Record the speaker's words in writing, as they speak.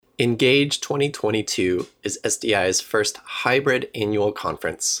Engage 2022 is SDI's first hybrid annual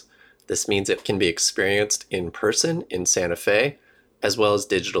conference. This means it can be experienced in person in Santa Fe, as well as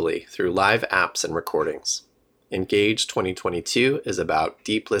digitally through live apps and recordings. Engage 2022 is about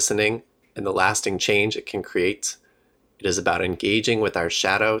deep listening and the lasting change it can create. It is about engaging with our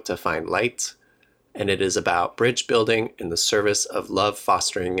shadow to find light, and it is about bridge building in the service of love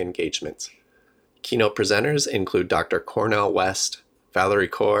fostering engagement. Keynote presenters include Dr. Cornel West, Valerie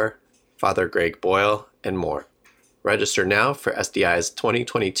Kaur, Father Greg Boyle, and more. Register now for SDI's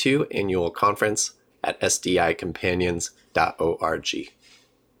 2022 annual conference at sdicompanions.org.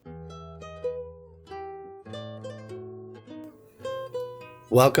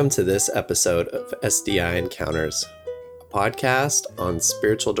 Welcome to this episode of SDI Encounters, a podcast on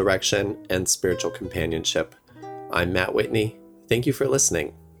spiritual direction and spiritual companionship. I'm Matt Whitney. Thank you for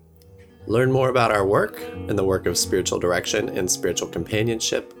listening. Learn more about our work and the work of spiritual direction and spiritual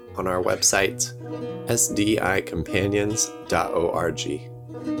companionship on our website, sdicompanions.org.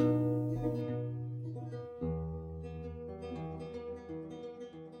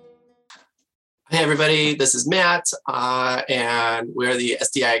 Hey everybody, this is Matt, and we're the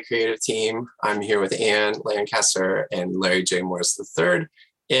SDI creative team. I'm here with Ann Lancaster and Larry J. Morris III,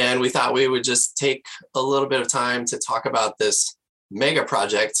 and we thought we would just take a little bit of time to talk about this mega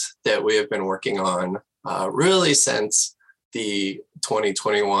project that we have been working on really since the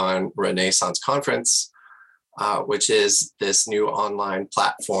 2021 Renaissance Conference, which is this new online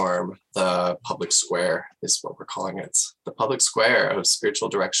platform. The Public Square is what we're calling it. The Public Square of Spiritual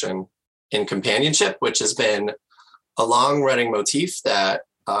Direction and Companionship, which has been a long-running motif that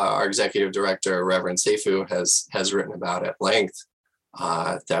our executive director, Reverend Seifu, has written about at length,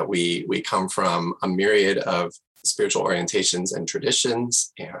 that we come from a myriad of spiritual orientations and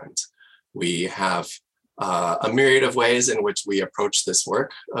traditions, and we have a myriad of ways in which we approach this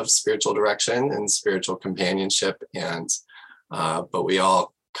work of spiritual direction and spiritual companionship, and but we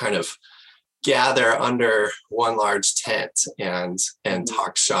all kind of gather under one large tent and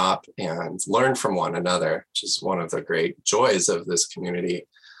talk shop and learn from one another, which is one of the great joys of this community.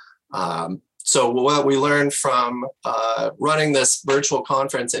 So what we learned from running this virtual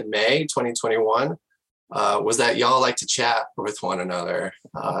conference in May 2021 was that y'all like to chat with one another.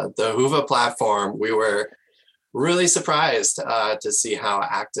 The Whova platform, we were really surprised to see how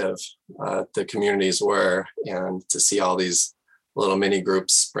active the communities were and to see all these little mini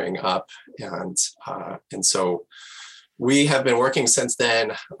groups spring up. And so we have been working since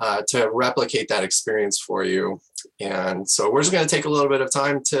then to replicate that experience for you. And so we're just going to take a little bit of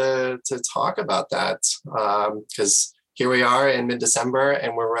time to talk about that, because here we are in mid-December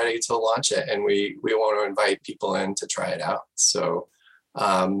and we're ready to launch it, and we want to invite people in to try it out. So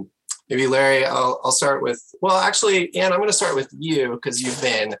maybe Larry, I'll start with, well, actually, Ann, I'm going to start with you because you've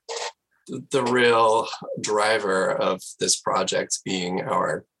been the real driver of this project, being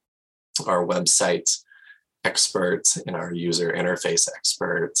our website expert and our user interface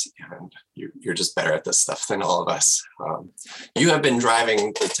expert, and you're just better at this stuff than all of us. You have been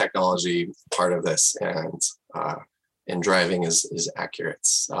driving the technology part of this, and driving is accurate.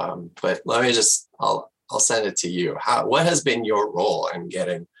 But let me I'll send it to you. What has been your role in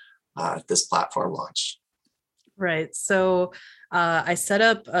getting this platform launched? Right. So I set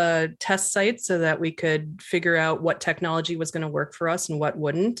up a test site so that we could figure out what technology was going to work for us and what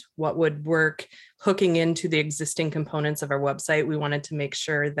wouldn't, what would work hooking into the existing components of our website. We wanted to make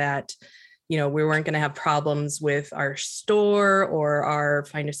sure that, we weren't going to have problems with our store or our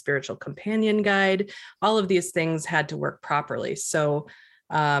Find a Spiritual Companion guide. All of these things had to work properly. So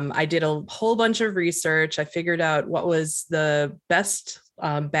I did a whole bunch of research. I figured out what was the best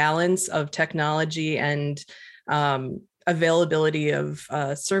balance of technology and availability of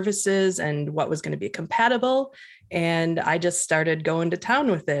services and what was going to be compatible. And I just started going to town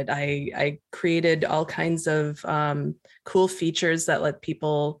with it. I created all kinds of cool features that let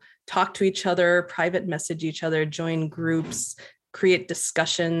people talk to each other, private message each other, join groups, create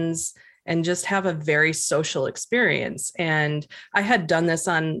discussions, and just have a very social experience. And I had done this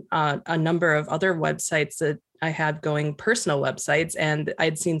on a number of other websites that I had going, personal websites, and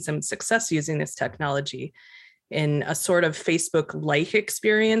I'd seen some success using this technology in a sort of Facebook-like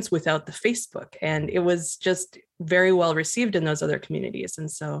experience without the Facebook. And it was just very well received in those other communities.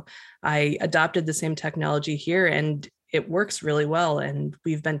 And so I adopted the same technology here, and it works really well. And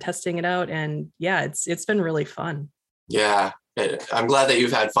we've been testing it out, and yeah, it's been really fun. Yeah, I'm glad that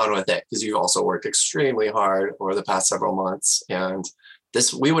you've had fun with it, because you also worked extremely hard over the past several months, and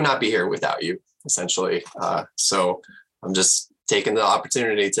we would not be here without you, essentially. So I'm just taking the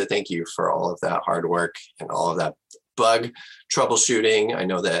opportunity to thank you for all of that hard work and all of that bug troubleshooting. I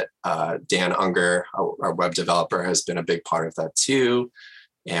know that Dan Unger, our web developer, has been a big part of that too.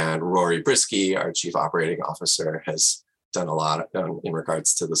 And Rory Brisky, our chief operating officer, has done a lot in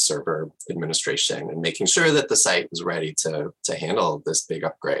regards to the server administration and making sure that the site is ready to handle this big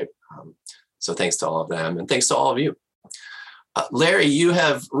upgrade. So thanks to all of them, and thanks to all of you. Larry, you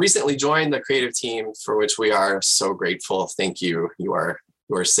have recently joined the creative team, for which we are so grateful. Thank you. You are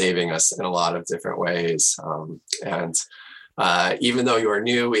saving us in a lot of different ways. Even though you are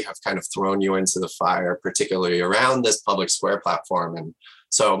new, we have kind of thrown you into the fire, particularly around this Public Square platform. And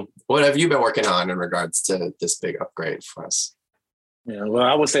so what have you been working on in regards to this big upgrade for us? Yeah, well,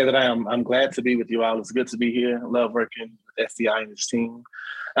 I would say that I'm glad to be with you all. It's good to be here. I love working with SDI and his team.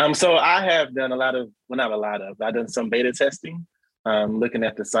 So I have done I've done some beta testing, looking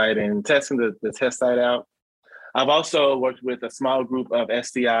at the site and testing the test site out. I've also worked with a small group of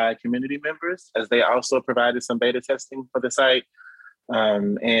SDI community members, as they also provided some beta testing for the site,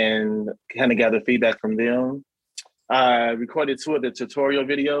 and kind of gather feedback from them. I recorded 2 of the tutorial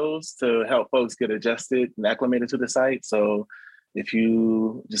videos to help folks get adjusted and acclimated to the site. So if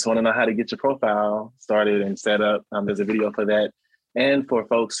you just want to know how to get your profile started and set up, there's a video for that, and for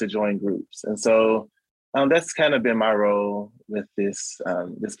folks to join groups. And so that's kind of been my role with this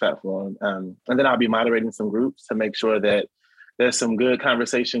platform. And then I'll be moderating some groups to make sure that there's some good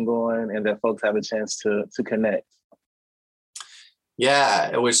conversation going and that folks have a chance to connect.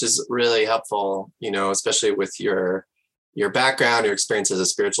 Yeah, which is really helpful, especially with your background, your experience as a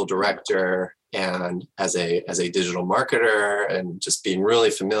spiritual director and as a digital marketer, and just being really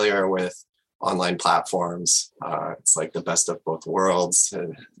familiar with online platforms. It's like the best of both worlds.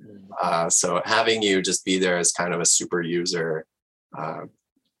 So having you just be there as kind of a super user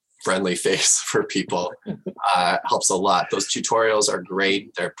friendly face for people helps a lot. Those tutorials are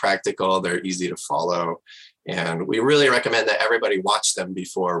great. They're practical. They're easy to follow. And we really recommend that everybody watch them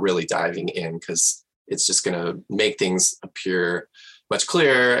before really diving in, because it's just going to make things appear much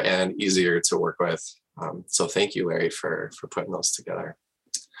clearer and easier to work with. So thank you, Larry, for putting those together.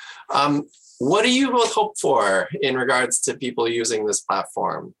 What do you both hope for in regards to people using this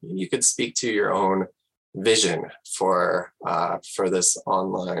platform? You could speak to your own vision for this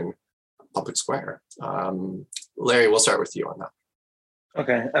online Public Square. Larry, we'll start with you on that.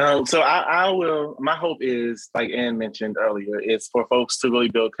 Okay, so I will, my hope is, like Ann mentioned earlier, is for folks to really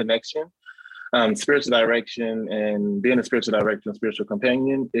build connection. Spiritual direction and being a spiritual director and spiritual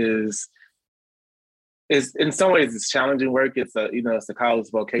companion is in some ways it's challenging work. It's a college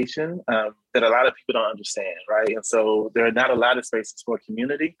vocation that a lot of people don't understand, right? And so there are not a lot of spaces for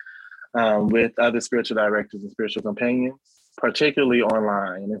community with other spiritual directors and spiritual companions, particularly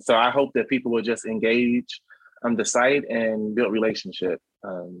online. And so I hope that people will just engage the site and build relationship,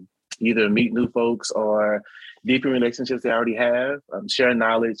 either meet new folks or deepen relationships they already have, share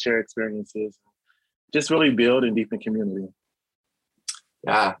knowledge, share experiences, just really build and deepen community.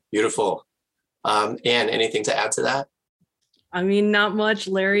 Yeah, beautiful. Ann, anything to add to that? I mean, not much.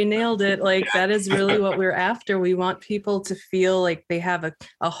 Larry nailed it. Like, that is really what we're after. We want people to feel like they have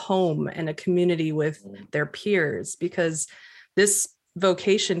a home and a community with their peers, because this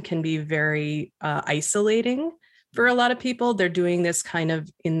vocation can be very isolating for a lot of people. They're doing this kind of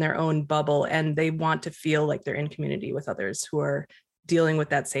in their own bubble, and they want to feel like they're in community with others who are dealing with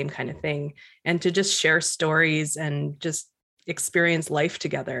that same kind of thing, and to just share stories and just experience life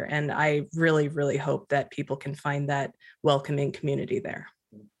together. And I really, really hope that people can find that welcoming community there.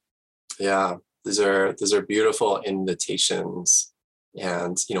 Yeah, these are beautiful invitations.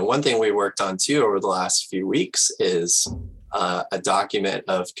 And one thing we worked on too over the last few weeks is a document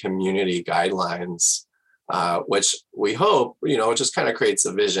of community guidelines, which we hope just kind of creates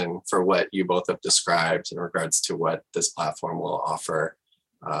a vision for what you both have described in regards to what this platform will offer,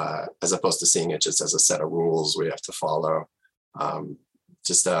 as opposed to seeing it just as a set of rules we have to follow.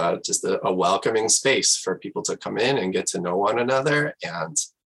 Just a welcoming space for people to come in and get to know one another and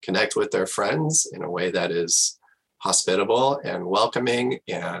connect with their friends in a way that is hospitable and welcoming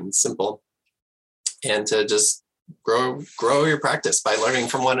and simple, and to just grow your practice by learning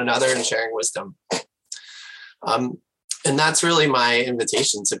from one another and sharing wisdom. And that's really my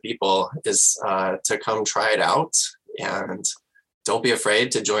invitation to people, is to come try it out, and don't be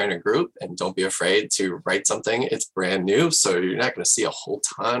afraid to join a group, and don't be afraid to write something. It's brand new, so you're not going to see a whole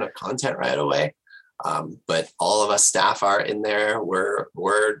ton of content right away. But all of us staff are in there.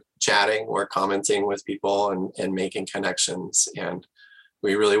 We're chatting, we're commenting with people and making connections. And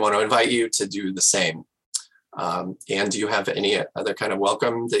we really want to invite you to do the same. And do you have any other kind of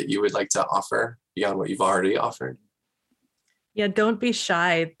welcome that you would like to offer beyond what you've already offered? Yeah, don't be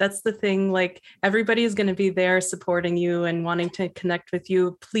shy. That's the thing. Like, everybody is going to be there supporting you and wanting to connect with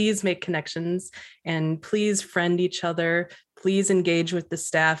you. Please make connections and please friend each other. Please engage with the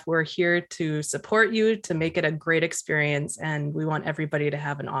staff. We're here to support you, to make it a great experience. And we want everybody to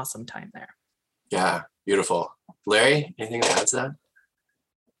have an awesome time there. Yeah, beautiful. Larry, anything to add to that?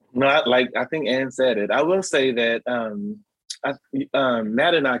 No, I think Ann said it. I will say that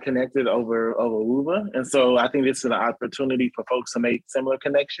Matt and I connected over Whova, and so I think this is an opportunity for folks to make similar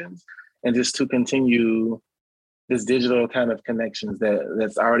connections and just to continue this digital kind of connections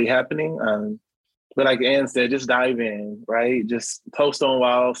that's already happening. But like Ann said, just dive in, right? Just post on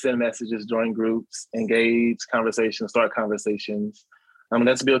walls, send messages, join groups, engage conversations, start conversations.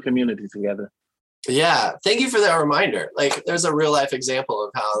 Let's build community together. Yeah, thank you for that reminder. Like, there's a real life example of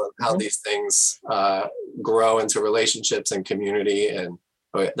how these things grow into relationships and community. And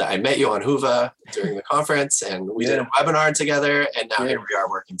I met you on Whova during the conference, and we did a webinar together, and now here we are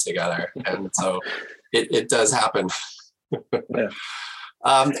working together. And so it does happen.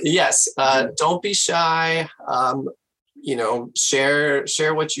 Yes, don't be shy. Share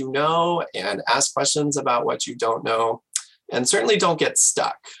what you know and ask questions about what you don't know. And certainly don't get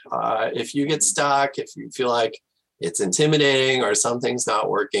stuck. If you get stuck, if you feel like it's intimidating or something's not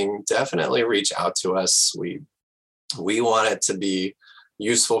working, definitely reach out to us. We want it to be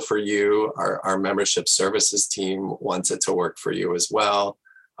useful for you. Our membership services team wants it to work for you as well.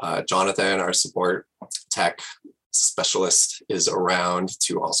 Jonathan, our support tech specialist, is around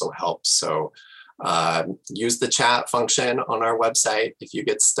to also help. So use the chat function on our website if you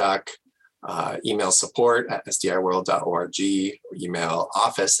get stuck. Email support@sdiworld.org, email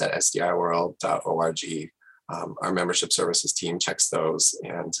office@sdiworld.org. Our membership services team checks those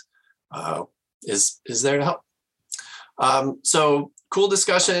and is there to help. So cool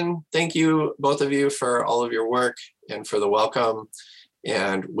discussion. Thank you, both of you, for all of your work and for the welcome.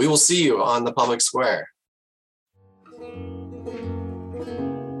 And we will see you on the public square.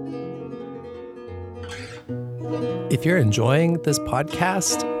 If you're enjoying this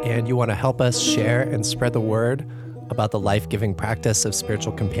podcast and you want to help us share and spread the word about the life-giving practice of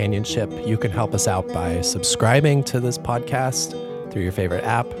spiritual companionship, you can help us out by subscribing to this podcast through your favorite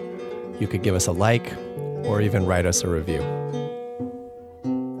app. You could give us a like or even write us a review.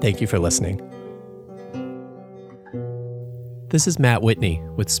 Thank you for listening. This is Matt Whitney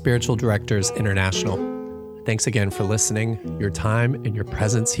with Spiritual Directors International. Thanks again for listening. Your time and your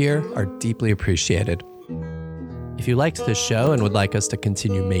presence here are deeply appreciated. If you liked this show and would like us to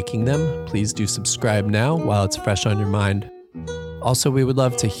continue making them, please do subscribe now while it's fresh on your mind. Also, we would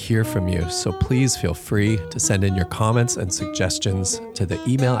love to hear from you, so please feel free to send in your comments and suggestions to the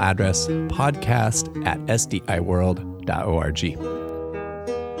email address podcast@sdiworld.org.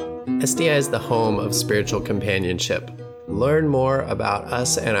 SDI is the home of spiritual companionship. Learn more about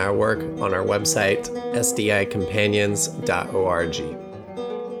us and our work on our website, sdicompanions.org.